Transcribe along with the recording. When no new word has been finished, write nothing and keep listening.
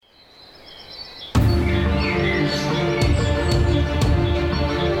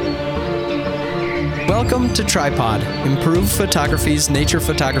Welcome to Tripod, Improved Photography's nature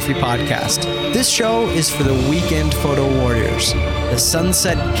photography podcast. This show is for the weekend photo warriors, the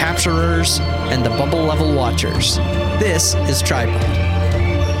sunset capturers, and the bubble level watchers. This is Tripod.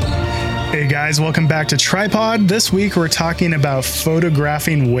 Hey guys, welcome back to Tripod. This week we're talking about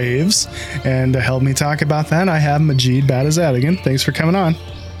photographing waves, and to help me talk about that, I have Majid Badazadigan. Thanks for coming on.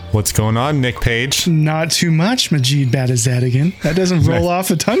 What's going on, Nick Page? Not too much, Majid Badazadigan. That doesn't roll off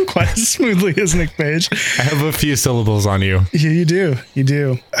the tongue quite as smoothly as Nick Page. I have a few syllables on you. Yeah, you do. You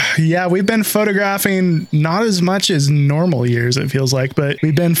do. Yeah, we've been photographing not as much as normal years, it feels like, but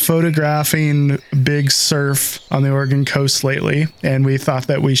we've been photographing big surf on the Oregon coast lately. And we thought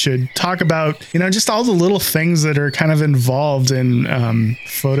that we should talk about, just all the little things that are kind of involved in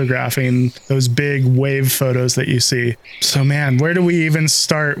photographing those big wave photos that you see. So, man, where do we even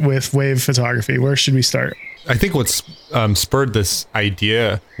start with wave photography? Where should we start? I think what's spurred this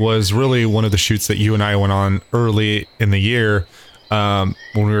idea was really one of the shoots that you and I went on early in the year when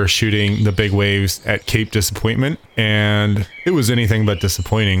we were shooting the big waves at Cape Disappointment, and it was anything but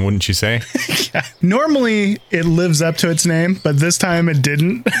disappointing, wouldn't you say? Yeah. Normally it lives up to its name, but this time it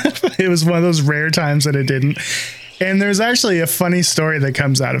didn't. It was one of those rare times that it didn't. And there's actually a funny story that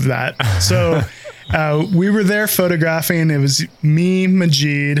comes out of that. So we were there photographing. It was me,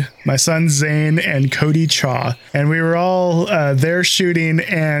 Majid, my son Zane, and Cody Chaw. And we were all there shooting,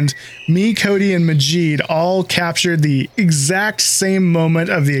 and me, Cody, and Majid all captured the exact same moment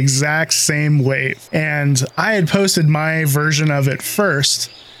of the exact same wave. And I had posted my version of it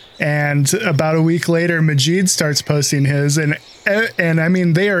first. And about a week later, Majid starts posting his, and I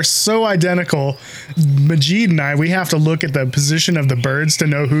mean, they are so identical. Majid and I, we have to look at the position of the birds to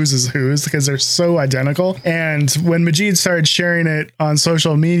know whose is whose because they're so identical. And when Majid started sharing it on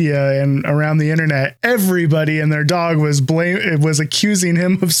social media and around the internet, everybody and their dog was accusing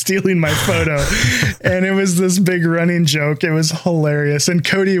him of stealing my photo. And it was this big running joke. It was hilarious. And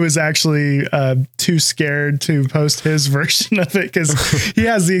Cody was actually too scared to post his version of it because he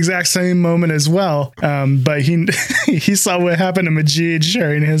has the exact same moment as well. But he saw what happened to Majid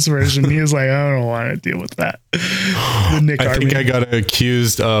sharing his version. He was like, I don't want to deal with that. I think I got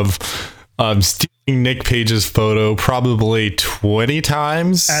accused of stealing Nick Page's photo probably 20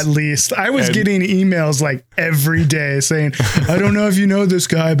 times. At least. I was getting emails like every day saying, I don't know if you know this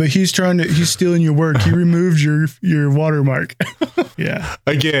guy, but he's stealing your work. He removed your watermark. Yeah.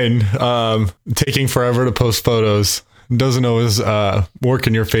 Again, taking forever to post photos doesn't always work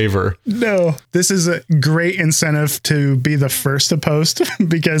in your favor. No, this is a great incentive to be the first to post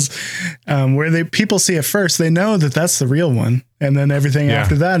because where people see it first, they know that that's the real one. And then everything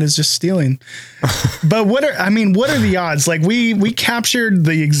after that is just stealing. But what are the odds? Like we captured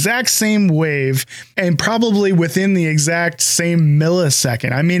the exact same wave and probably within the exact same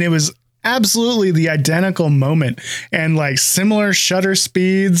millisecond. I mean, it was absolutely the identical moment and like similar shutter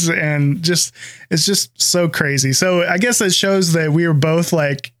speeds and it's just so crazy. So I guess it shows that we were both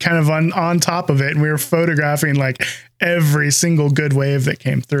like kind of on top of it, and we were photographing like every single good wave that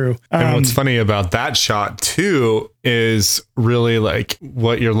came through. And what's funny about that shot too is really like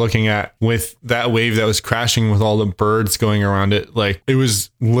what you're looking at with that wave that was crashing with all the birds going around it. Like it was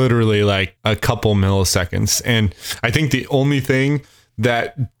literally like a couple milliseconds. And I think the only thing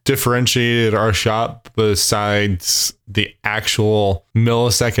that differentiated our shot besides the actual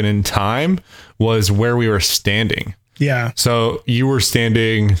millisecond in time was where we were standing. Yeah. So you were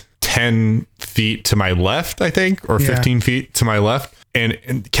standing 10 feet to my left, I think, or 15 feet to my left,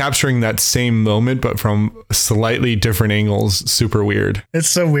 and capturing that same moment, but from slightly different angles. Super weird. It's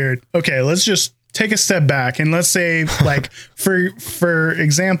so weird. Okay, let's just take a step back and let's say like for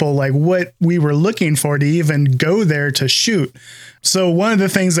example, like what we were looking for to even go there to shoot. So one of the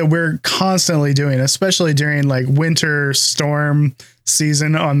things that we're constantly doing, especially during like winter storm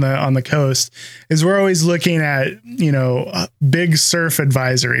season on the coast, is we're always looking at, big surf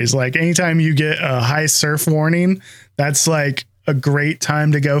advisories. Like anytime you get a high surf warning, that's like a great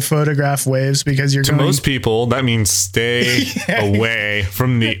time to go photograph waves because most people, that means stay away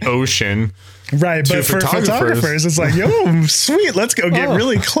from the ocean. Right, but for photographers, it's like, yo, sweet, let's go get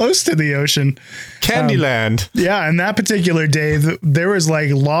really close to the ocean. Candyland. Yeah, and that particular day, there was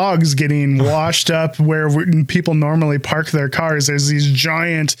like logs getting washed up where people normally park their cars. There's these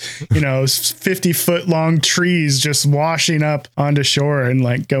giant, 50-foot long trees just washing up onto shore and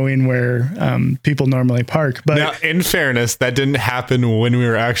like going where people normally park. But now, in fairness, that didn't happen when we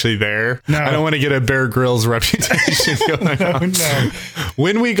were actually there. No. I don't want to get a Bear Grylls reputation going on. No.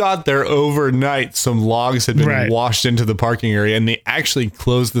 When we got there overnight, overnight, some logs had been washed into the parking area, and they actually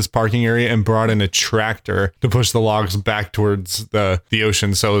closed this parking area and brought in a tractor to push the logs back towards the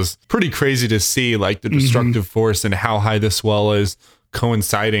ocean. So it was pretty crazy to see like the destructive force and how high the swell is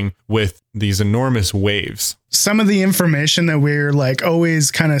coinciding with these enormous waves. Some of the information that we're like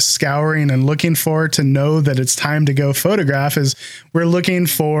always kind of scouring and looking for to know that it's time to go photograph is we're looking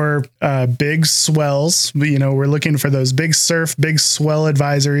for big swells. You know, we're looking for those big surf, big swell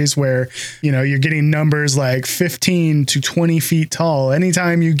advisories where, you know, you're getting numbers like 15 to 20 feet tall.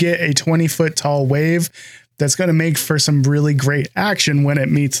 Anytime you get a 20-foot tall wave, that's going to make for some really great action when it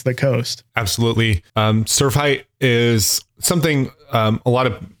meets the coast. Absolutely. Surf height is something a lot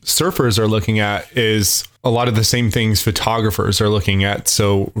of surfers are looking at, is a lot of the same things photographers are looking at.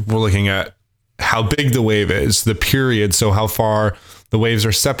 So we're looking at how big the wave is, the period, so how far the waves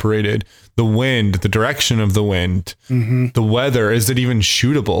are separated, the wind, the direction of the wind, the weather. Is it even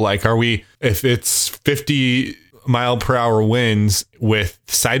shootable? Like, if it's 50 mile per hour winds with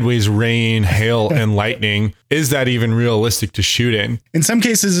sideways rain, hail, and lightning, is that even realistic to shoot in? In some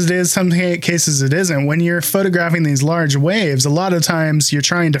cases it is, some cases it isn't. When you're photographing these large waves, a lot of times you're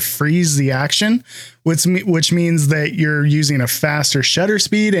trying to freeze the action, which means that you're using a faster shutter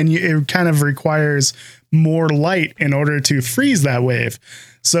speed, and it kind of requires more light in order to freeze that wave.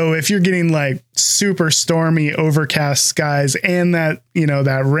 So if you're getting like super stormy, overcast skies and that, you know,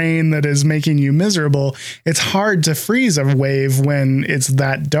 that rain that is making you miserable, it's hard to freeze a wave when it's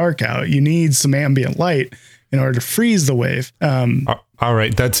that dark out. You need some ambient light in order to freeze the wave. All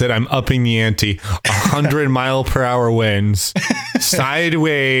right, that's it. I'm upping the ante. 100 mile per hour winds,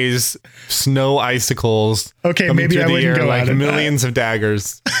 sideways, snow icicles. Okay, maybe I wouldn't go like millions of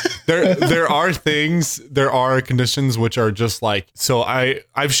daggers. There are conditions which are just like, so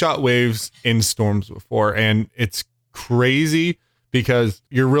I've shot waves in storms before, and it's crazy because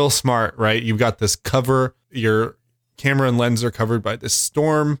you're real smart, right? You've got this cover, your camera and lens are covered by this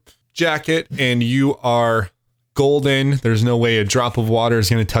storm jacket, and you are golden. There's no way a drop of water is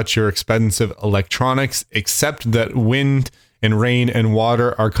going to touch your expensive electronics, except that wind and rain and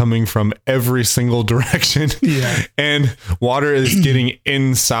water are coming from every single direction. Yeah. And water is getting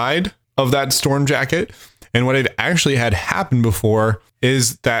inside of that storm jacket. And what I've actually had happen before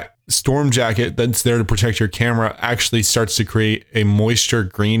is that storm jacket that's there to protect your camera actually starts to create a moisture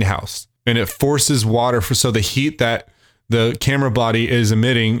greenhouse, and it forces water so the heat that the camera body is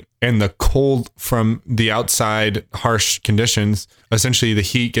emitting and the cold from the outside harsh conditions, essentially the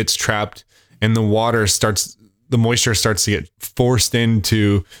heat gets trapped and the moisture starts to get forced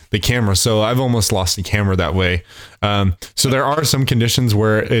into the camera. So I've almost lost the camera that way. So there are some conditions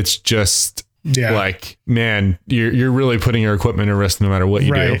where it's just like, man, you're really putting your equipment at risk no matter what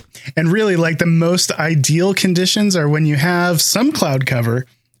you do. And really, like, the most ideal conditions are when you have some cloud cover,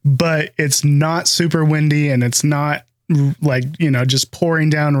 but it's not super windy and it's not like, you know, just pouring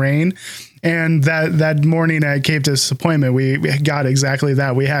down rain. And that morning at Cape Disappointment, we got exactly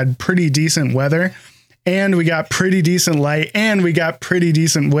that. We had pretty decent weather, and we got pretty decent light, and we got pretty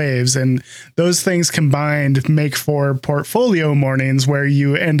decent waves. And those things combined make for portfolio mornings where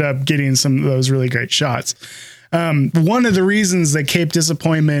you end up getting some of those really great shots. One of the reasons that Cape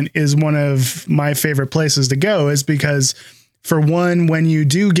Disappointment is one of my favorite places to go is because, for one, when you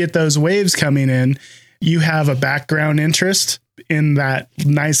do get those waves coming in, you have a background interest in that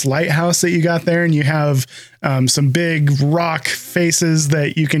nice lighthouse that you got there, and you have some big rock faces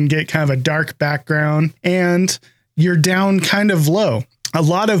that you can get kind of a dark background, and you're down kind of low. A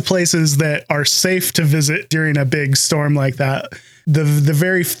lot of places that are safe to visit during a big storm like that, the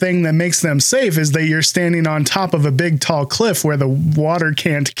very thing that makes them safe is that you're standing on top of a big tall cliff where the water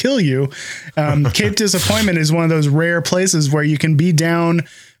can't kill you. Cape Disappointment is one of those rare places where you can be down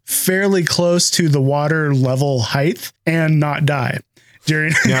fairly close to the water level height and not die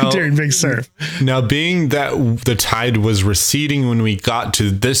during big surf. Now, being that the tide was receding when we got to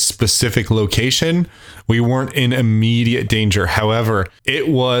this specific location, we weren't in immediate danger. However, it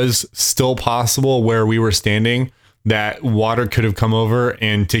was still possible where we were standing that water could have come over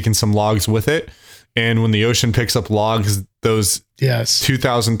and taken some logs with it. And when the ocean picks up logs, those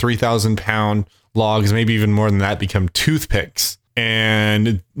 2,000, 3,000 pound logs, maybe even more than that, become toothpicks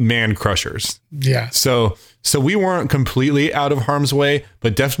and man crushers. Yeah. So we weren't completely out of harm's way,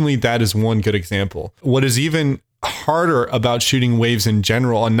 but definitely that is one good example. What is even harder about shooting waves in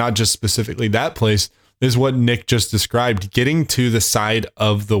general, and not just specifically that place, is what Nick just described: getting to the side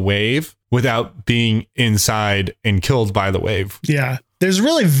of the wave without being inside and killed by the wave. Yeah. there's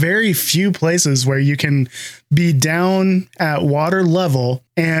really very few places where you can be down at water level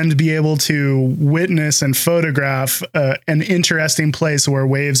and be able to witness and photograph an interesting place where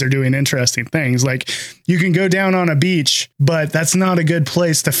waves are doing interesting things. Like you can go down on a beach, but that's not a good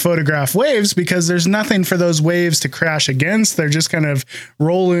place to photograph waves because there's nothing for those waves to crash against. They're just kind of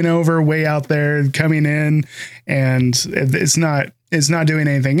rolling over way out there, coming in, and it's not doing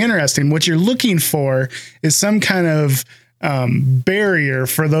anything interesting. What you're looking for is some kind of barrier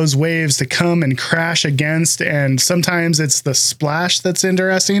for those waves to come and crash against. And sometimes it's the splash that's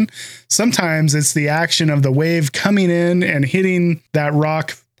interesting. Sometimes it's the action of the wave coming in and hitting that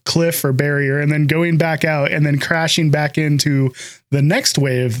rock cliff or barrier and then going back out and then crashing back into the next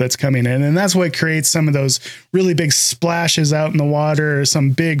wave that's coming in. And that's what creates some of those really big splashes out in the water, or some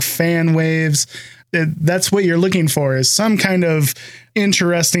big fan waves. That's what you're looking for, is some kind of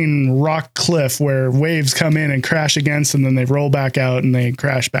interesting rock cliff where waves come in and crash against, and then they roll back out and they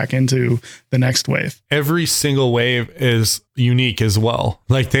crash back into the next wave. Every single wave is unique as well.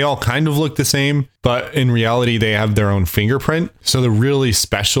 Like they all kind of look the same, but in reality, they have their own fingerprint. So the really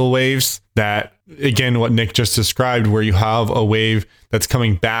special waves that, again, what Nick just described, where you have a wave that's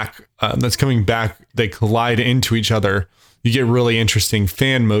coming back, they collide into each other. You get really interesting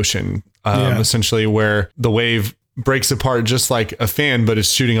fan motion, essentially, where the wave breaks apart just like a fan, but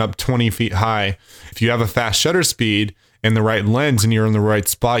it's shooting up 20 feet high. If you have a fast shutter speed and the right lens and you're in the right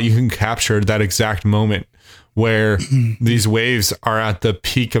spot, you can capture that exact moment where these waves are at the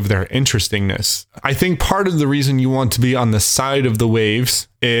peak of their interestingness. I think part of the reason you want to be on the side of the waves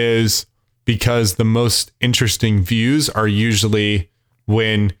is because the most interesting views are usually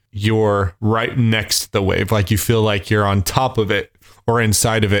when you're right next to the wave, like you feel like you're on top of it or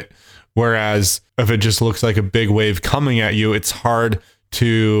inside of it. Whereas if it just looks like a big wave coming at you, it's hard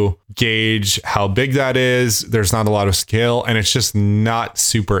to gauge how big that is. There's not a lot of scale, and it's just not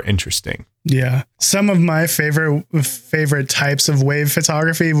super interesting. Yeah. Some of my favorite types of wave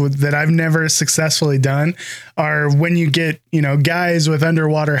photography that I've never successfully done are when you get, guys with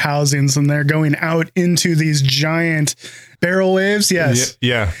underwater housings and they're going out into these giant barrel waves. Yes.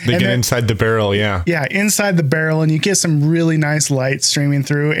 Yeah. They get inside the barrel. Yeah. Yeah. Inside the barrel, and you get some really nice light streaming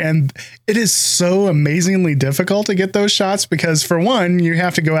through. And it is so amazingly difficult to get those shots because, for one, you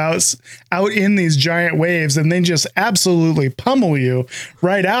have to go out in these giant waves and then just absolutely pummel you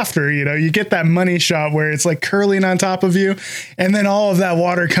right after. You get that money shot where it's like curling on top of you, and then all of that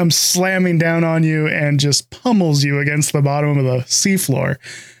water comes slamming down on you and just pummels you against the bottom of the seafloor.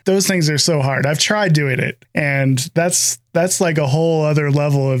 Those things are so hard. I've tried doing it, and that's like a whole other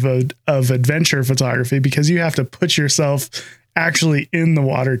level of adventure photography, because you have to put yourself actually in the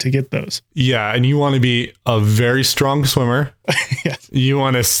water to get those. Yeah, and you want to be a very strong swimmer. Yes. You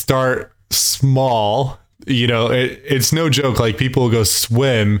want to start small. It's no joke. Like, people go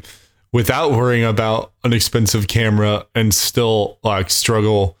swim without worrying about an expensive camera and still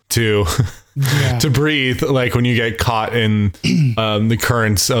struggle to to breathe, like when you get caught in the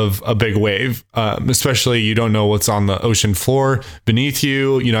currents of a big wave, especially you don't know what's on the ocean floor beneath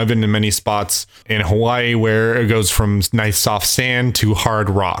you. I've been to many spots in Hawaii where it goes from nice soft sand to hard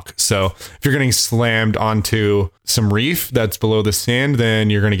rock. So if you're getting slammed onto some reef that's below the sand, then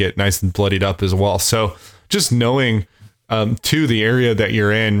you're going to get nice and bloodied up as well. So just knowing to the area that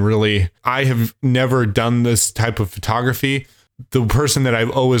you're in, really, I have never done this type of photography. The person that I've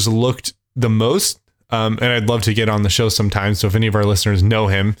always looked the most, and I'd love to get on the show sometime, so if any of our listeners know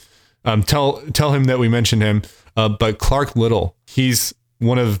him, tell him that we mentioned him, but Clark Little, he's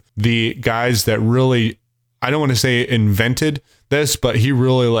one of the guys that really, I don't want to say invented this, but he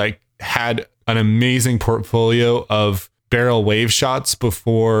really had an amazing portfolio of barrel wave shots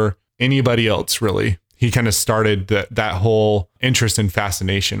before anybody else, really. He kind of started that whole interest and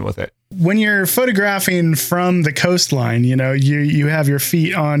fascination with it. When you're photographing from the coastline, you have your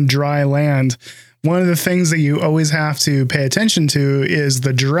feet on dry land. One of the things that you always have to pay attention to is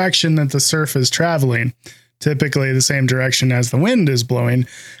the direction that the surf is traveling, typically the same direction as the wind is blowing.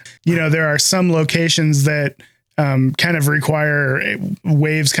 There are some locations that kind of require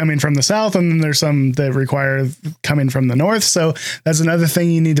waves coming from the south, and then there's some that require coming from the north. So that's another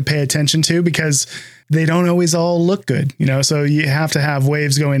thing you need to pay attention to, because they don't always all look good, so you have to have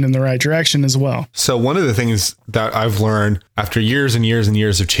waves going in the right direction as well. So one of the things that I've learned after years and years and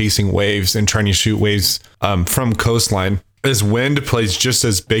years of chasing waves and trying to shoot waves from coastline is wind plays just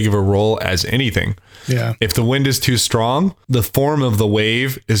as big of a role as anything. Yeah. If the wind is too strong, the form of the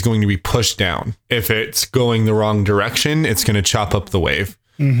wave is going to be pushed down. If it's going the wrong direction, it's going to chop up the wave.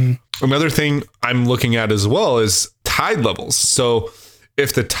 Mm-hmm. Another thing I'm looking at as well is tide levels. So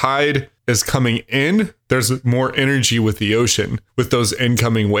if the tide is coming in, there's more energy with the ocean with those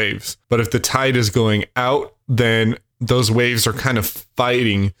incoming waves. But if the tide is going out, then those waves are kind of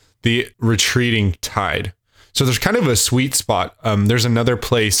fighting the retreating tide. So there's kind of a sweet spot. There's another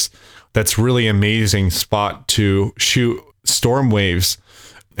place that's really amazing spot to shoot storm waves.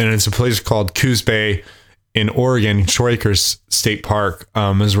 And it's a place called Coos Bay in Oregon. Shore Acres State Park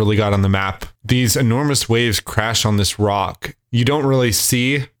has really got on the map. These enormous waves crash on this rock. You don't really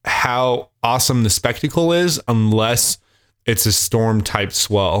see how awesome the spectacle is unless it's a storm type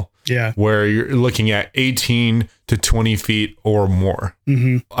swell. Yeah. Where you're looking at 18 to 20 feet or more.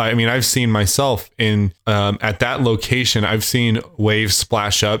 Mm-hmm. I mean, I've seen myself in at that location, I've seen waves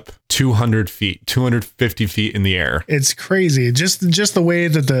splash up 200 feet, 250 feet in the air. It's crazy. Just the way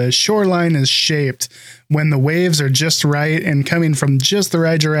that the shoreline is shaped when the waves are just right and coming from just the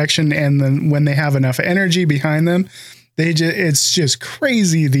right direction. And then when they have enough energy behind them, it's just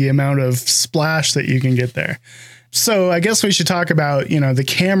crazy the amount of splash that you can get there. So I guess we should talk about, the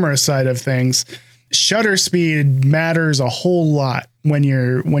camera side of things. Shutter speed matters a whole lot when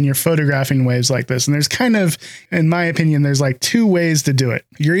you're photographing waves like this. And there's kind of, in my opinion, there's like two ways to do it.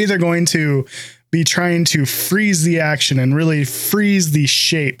 You're either going to be trying to freeze the action and really freeze the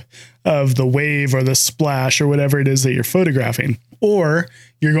shape of the wave or the splash or whatever it is that you're photographing, or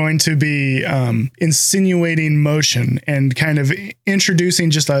you're going to be insinuating motion and kind of introducing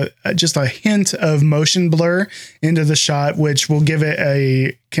just a hint of motion blur into the shot, which will give it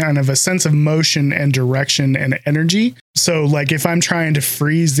a kind of a sense of motion and direction and energy. So like if I'm trying to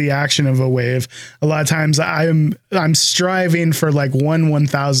freeze the action of a wave, a lot of times I'm striving for like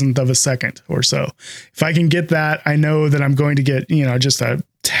 1/1000th of a second or so. If I can get that, I know that I'm going to get, just a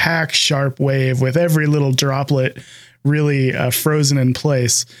tack sharp wave with every little droplet really frozen in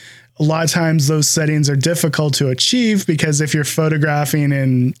place. A lot of times those settings are difficult to achieve because if you're photographing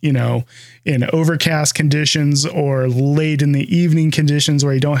in overcast conditions or late in the evening conditions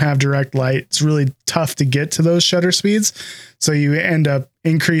where you don't have direct light, it's really tough to get to those shutter speeds. So you end up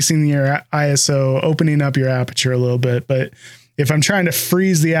increasing your ISO, opening up your aperture a little bit. But if I'm trying to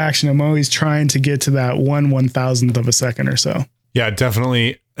freeze the action, I'm always trying to get to that 1/1000th of a second or so. Yeah,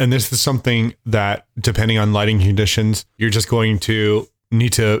 definitely. And this is something that, depending on lighting conditions, you're just going to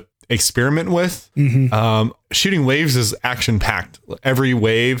need to experiment with. Mm-hmm. Shooting waves is action packed. Every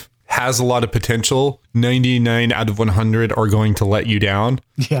wave has a lot of potential. 99 out of 100 are going to let you down.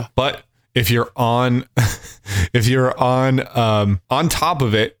 Yeah. But if you're on top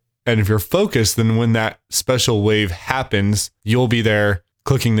of it, and if you're focused, then when that special wave happens, you'll be there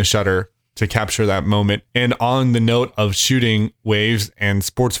clicking the shutter to capture that moment. And on the note of shooting waves and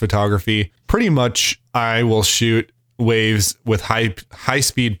sports photography, pretty much I will shoot waves with high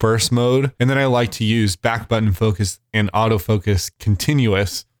speed burst mode. And then I like to use back button focus and autofocus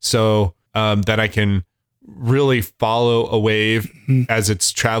continuous so that I can really follow a wave as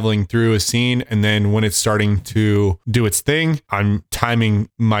it's traveling through a scene. And then when it's starting to do its thing, I'm timing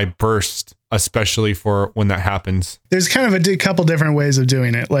my burst, especially for when that happens. There's kind of a couple different ways of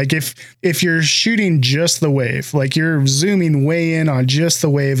doing it. Like if you're shooting just the wave, like you're zooming way in on just the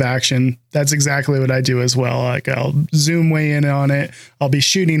wave action, that's exactly what I do as well. Like I'll zoom way in on it. I'll be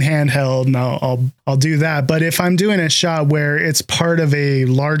shooting handheld and I'll do that. But if I'm doing a shot where it's part of a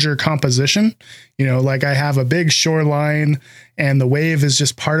larger composition, like I have a big shoreline and the wave is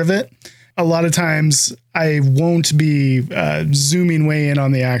just part of it, a lot of times I won't be zooming way in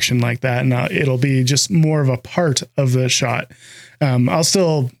on the action like that. And it'll be just more of a part of the shot. I'll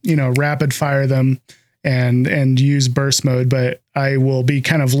still, rapid fire them and use burst mode, but I will be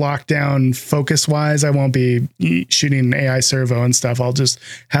kind of locked down focus wise. I won't be shooting AI servo and stuff. I'll just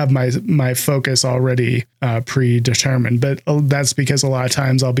have my focus already predetermined, but that's because a lot of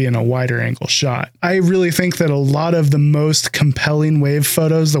times I'll be in a wider angle shot. I really think that a lot of the most compelling wave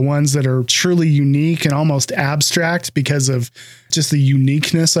photos, the ones that are truly unique and almost abstract because of just the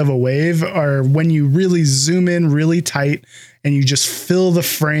uniqueness of a wave, are when you really zoom in really tight and you just fill the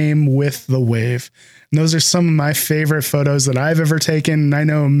frame with the wave. And those are some of my favorite photos that I've ever taken. And I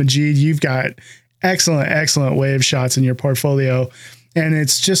know, Majid, you've got excellent wave shots in your portfolio. And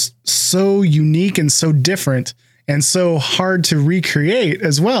it's just so unique and so different and so hard to recreate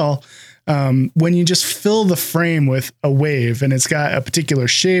as well. When you just fill the frame with a wave and it's got a particular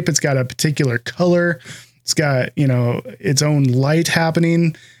shape, it's got a particular color, it's got, its own light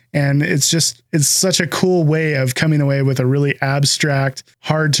happening. And it's such a cool way of coming away with a really abstract,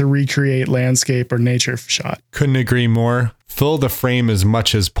 hard to recreate landscape or nature shot. Couldn't agree more. Fill the frame as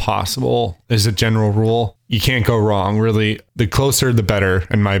much as possible is a general rule. You can't go wrong. Really, the closer, the better,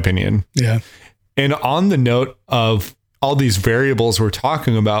 in my opinion. Yeah. And on the note of all these variables we're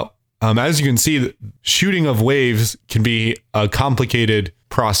talking about, as you can see, shooting of waves can be a complicated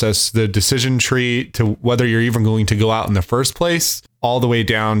process. The decision tree to whether you're even going to go out in the first place, all the way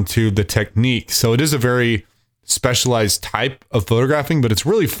down to the technique. So it is a very specialized type of photographing, but it's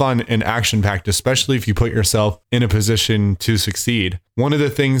really fun and action-packed, especially if you put yourself in a position to succeed. One of the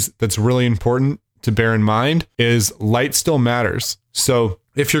things that's really important to bear in mind is light still matters. So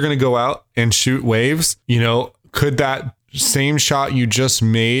if you're going to go out and shoot waves, could that same shot you just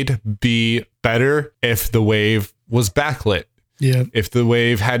made be better if the wave was backlit? Yeah. If the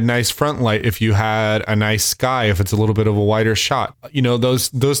wave had nice front light, if you had a nice sky, if it's a little bit of a wider shot,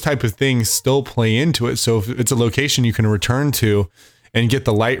 those type of things still play into it. So if it's a location you can return to and get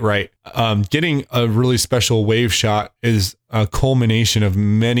the light right, getting a really special wave shot is a culmination of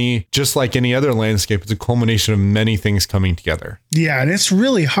many, just like any other landscape, it's a culmination of many things coming together. Yeah. And it's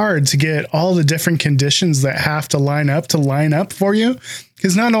really hard to get all the different conditions that have to line up for you.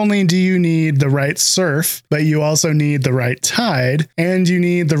 Because not only do you need the right surf, but you also need the right tide, and you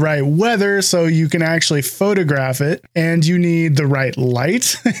need the right weather so you can actually photograph it, and you need the right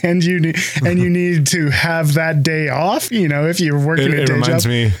light, and you need to have that day off. If you're working a day job. It reminds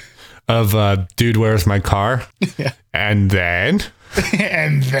me of Dude, Where's My Car? Yeah. And then.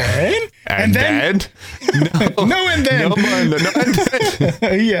 And then. No, and then. No, and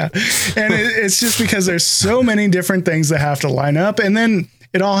then. Yeah. And it's just because there's so many different things that have to line up. And then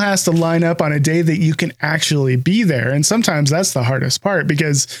it all has to line up on a day that you can actually be there. And sometimes that's the hardest part,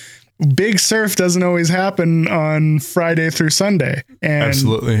 because big surf doesn't always happen on Friday through Sunday. And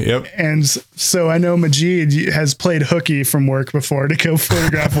absolutely. Yep. And so I know Majid has played hooky from work before to go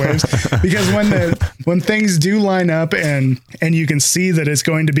photograph waves, because when things do line up and you can see that it's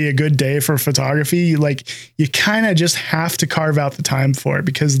going to be a good day for photography, you kind of just have to carve out the time for it,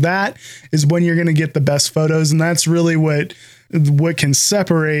 because that is when you're going to get the best photos. And that's really what can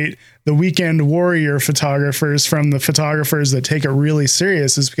separate the weekend warrior photographers from the photographers that take it really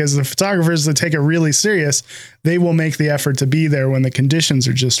serious, is because the photographers that take it really serious, they will make the effort to be there when the conditions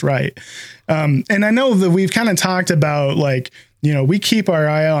are just right. And I know that we've kind of talked about we keep our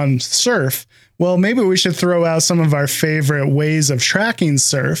eye on surf. Well, maybe we should throw out some of our favorite ways of tracking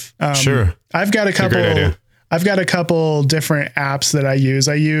surf. Sure. I've got a couple different apps that I use.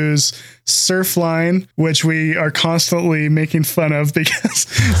 I use Surfline, which we are constantly making fun of, because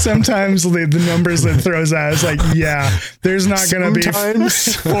sometimes the numbers that throws out is there's not going to be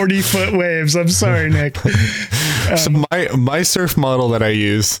 40-foot waves. I'm sorry, Nick. So my surf model that I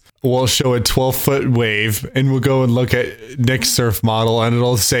use will show a 12-foot wave, and we'll go and look at Nick's surf model, and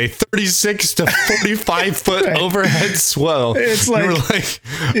it'll say 36 to 45 foot overhead swell. It's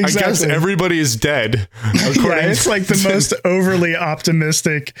exactly. I guess everybody is dead. It's like the most overly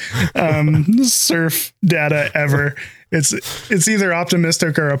optimistic surf data ever. It's either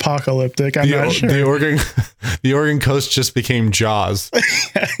optimistic or apocalyptic. I'm not sure. The Oregon coast just became Jaws.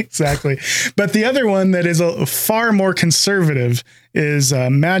 Yeah, exactly. But the other one that is far more conservative is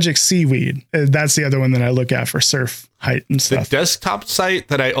Magic Seaweed. That's the other one that I look at for surf height and stuff. The desktop site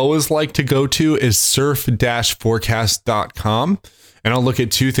that I always like to go to is surf-forecast.com. And I'll look at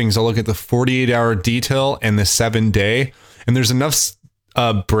two things. I'll look at the 48-hour detail and the 7-day. And there's enough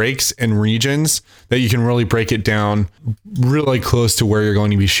breaks and regions that you can really break it down really close to where you're going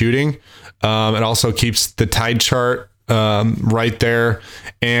to be shooting. It also keeps the tide chart right there.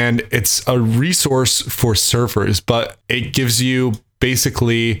 And it's a resource for surfers, but it gives you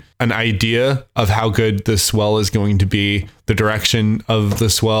basically an idea of how good the swell is going to be, the direction of the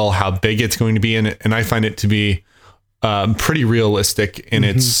swell, how big it's going to be in it. And I find it to be pretty realistic. And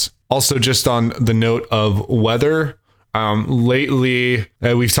it's also, just on the note of weather, lately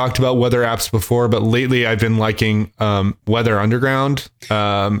we've talked about weather apps before, but lately I've been liking Weather Underground.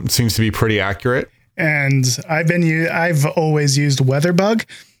 Seems to be pretty accurate. And I've always used WeatherBug.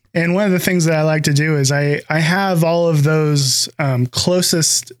 And one of the things that I like to do is I have all of those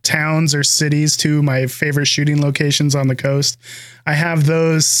closest towns or cities to my favorite shooting locations on the coast. I have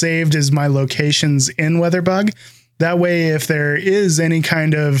those saved as my locations in WeatherBug. That way, if there is any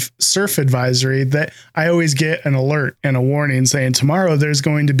kind of surf advisory, that I always get an alert and a warning saying tomorrow there's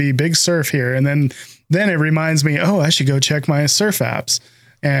going to be big surf here. And then it reminds me, I should go check my surf apps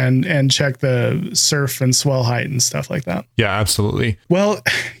and check the surf and swell height and stuff like that. Yeah, absolutely. Well,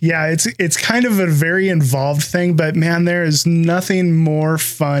 yeah, it's kind of a very involved thing, but man, there is nothing more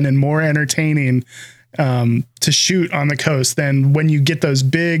fun and more entertaining to shoot on the coast than when you get those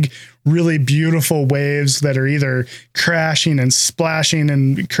big, really beautiful waves that are either crashing and splashing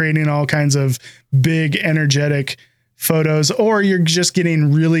and creating all kinds of big energetic photos, or you're just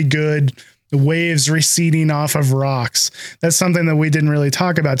getting really good waves receding off of rocks. That's something that we didn't really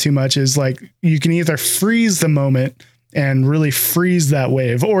talk about too much, is like you can either freeze the moment and really freeze that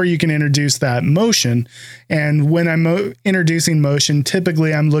wave, or you can introduce that motion. And when I'm introducing motion,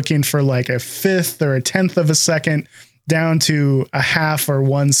 typically I'm looking for like a fifth or a tenth of a second down to a half or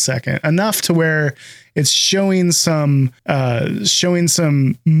 1 second, enough to where it's showing some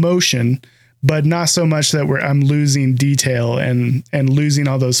motion, but not so much that I'm losing detail and losing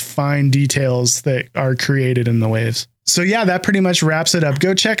all those fine details that are created in the waves. So yeah, that pretty much wraps it up.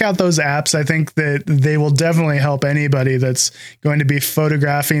 Go check out those apps. I think that they will definitely help anybody that's going to be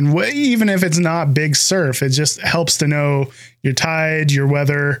photographing, even if it's not big surf. It just helps to know your tide, your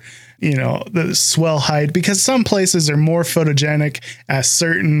weather, the swell height, because some places are more photogenic at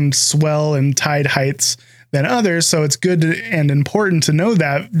certain swell and tide heights than others. So it's good and important to know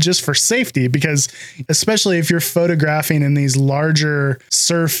that, just for safety, because especially if you're photographing in these larger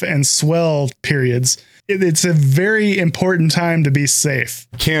surf and swell periods, it's a very important time to be safe.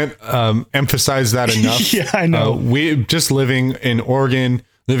 Can't emphasize that enough. Yeah, I know. We just living in Oregon,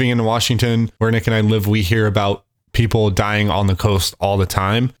 living in Washington, where Nick and I live, we hear about people dying on the coast all the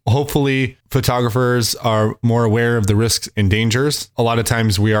time. Hopefully photographers are more aware of the risks and dangers. A lot of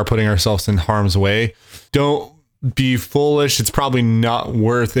times we are putting ourselves in harm's way. Don't be foolish. It's probably not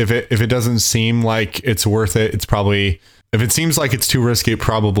worth, if it doesn't seem like it's worth it, it's probably, if it seems like it's too risky, it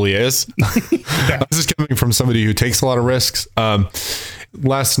probably is. Yeah. This is coming from somebody who takes a lot of risks.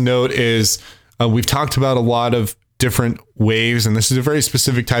 Last note is we've talked about a lot of different waves, and this is a very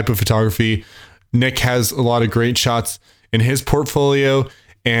specific type of photography. Nick has a lot of great shots in his portfolio,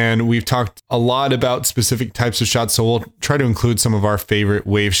 and we've talked a lot about specific types of shots. So we'll try to include some of our favorite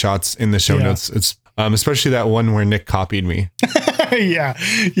wave shots in the show notes. It's especially that one where Nick copied me. Yeah.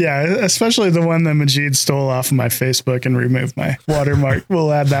 Especially the one that Majid stole off of my Facebook and removed my watermark.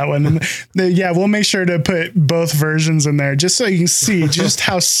 We'll add that one. And we'll make sure to put both versions in there just so you can see just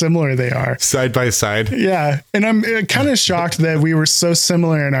how similar they are. Side by side. Yeah. And I'm kind of shocked that we were so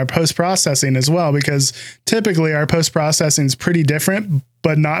similar in our post-processing as well, because typically our post-processing is pretty different,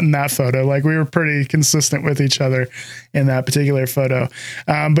 but not in that photo. Like, we were pretty consistent with each other in that particular photo.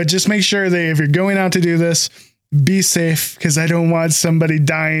 But just make sure that if you're going out to do this, be safe, because I don't want somebody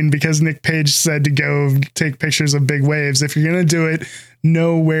dying because Nick Page said to go take pictures of big waves. If you're going to do it,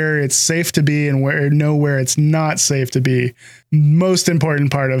 know where it's safe to be and know where it's not safe to be. Most important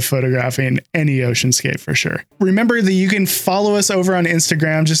part of photographing any oceanscape, for sure. Remember that you can follow us over on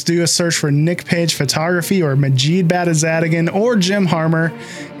Instagram. Just do a search for Nick Page Photography or Majid Batazadigan or Jim Harmer,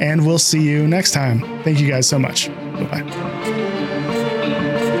 and we'll see you next time. Thank you guys so much. Bye-bye.